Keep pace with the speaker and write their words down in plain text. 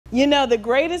You know, the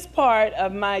greatest part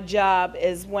of my job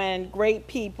is when great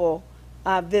people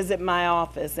visit my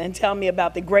office and tell me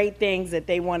about the great things that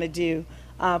they want to do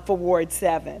for Ward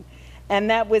 7. And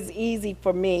that was easy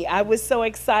for me. I was so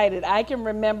excited. I can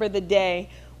remember the day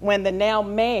when the now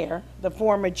mayor, the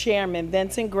former chairman,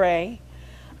 Vincent Gray,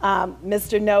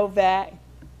 Mr. Novak,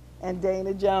 and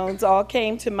Dana Jones all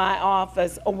came to my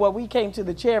office. Oh, well, we came to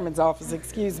the chairman's office,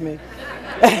 excuse me.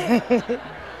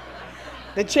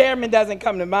 The chairman doesn't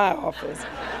come to my office.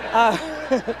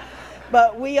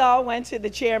 But we all went to the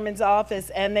chairman's office,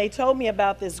 and they told me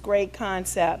about this great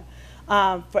concept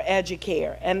for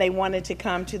Educare, and they wanted to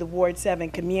come to the Ward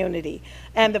 7 community.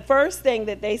 And the first thing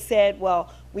that they said,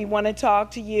 well, we want to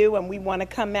talk to you, and we want to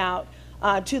come out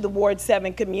to the Ward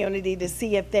 7 community to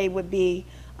see if they would be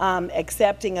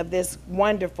accepting of this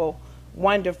wonderful,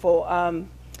 wonderful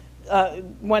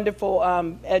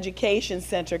education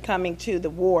center coming to the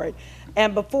ward.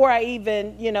 And before I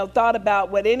even, thought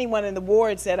about what anyone in the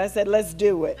ward said, I said, let's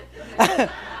do it.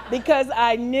 Because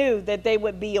I knew that they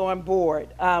would be on board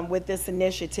with this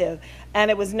initiative. And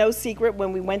it was no secret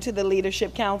when we went to the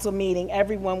Leadership Council meeting,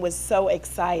 everyone was so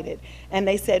excited. And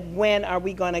they said, when are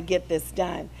we going to get this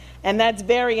done? And that's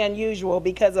very unusual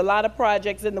because a lot of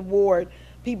projects in the ward,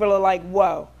 people are like,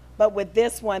 whoa. But with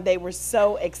this one, they were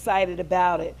so excited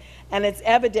about it. And it's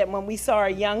evident when we saw our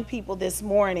young people this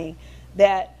morning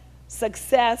that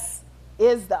success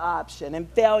is the option and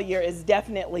failure is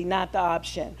definitely not the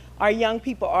option. Our young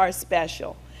people are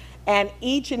special. And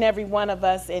each and every one of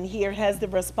us in here has the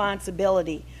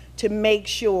responsibility to make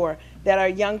sure that our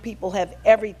young people have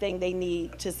everything they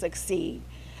need to succeed.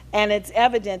 And it's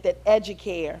evident that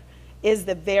Educare is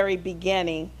the very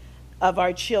beginning of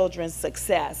our children's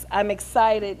success. I'm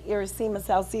excited, Iracema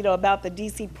Salcido, about the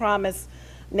DC Promise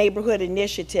Neighborhood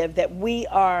Initiative, that we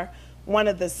are one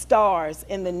of the stars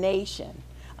in the nation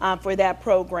for that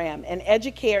program. And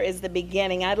Educare is the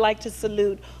beginning. I'd like to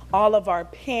salute all of our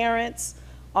parents,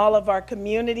 all of our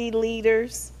community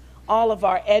leaders, all of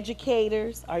our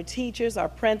educators, our teachers, our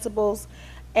principals,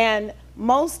 and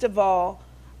most of all,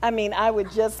 I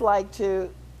would just like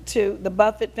to the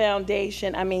Buffett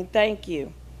Foundation, thank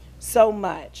you so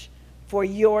much for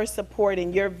your support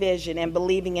and your vision and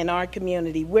believing in our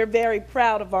community. We're very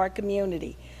proud of our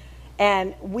community,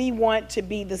 and we want to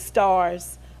be the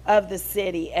stars of the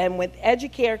city. And with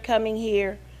Educare coming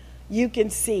here, you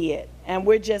can see it, and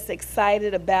we're just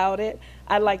excited about it.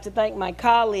 I'd like to thank my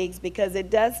colleagues because it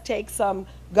does take some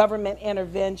government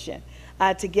intervention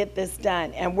to get this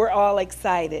done, and we're all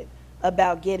excited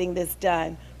about getting this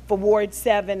done for Ward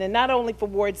 7, and not only for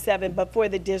Ward 7, but for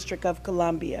the District of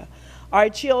Columbia. Our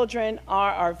children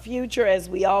are our future, as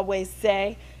we always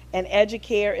say, and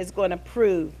Educare is going to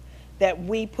prove that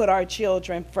we put our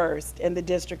children first in the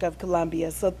District of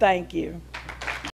Columbia. So thank you.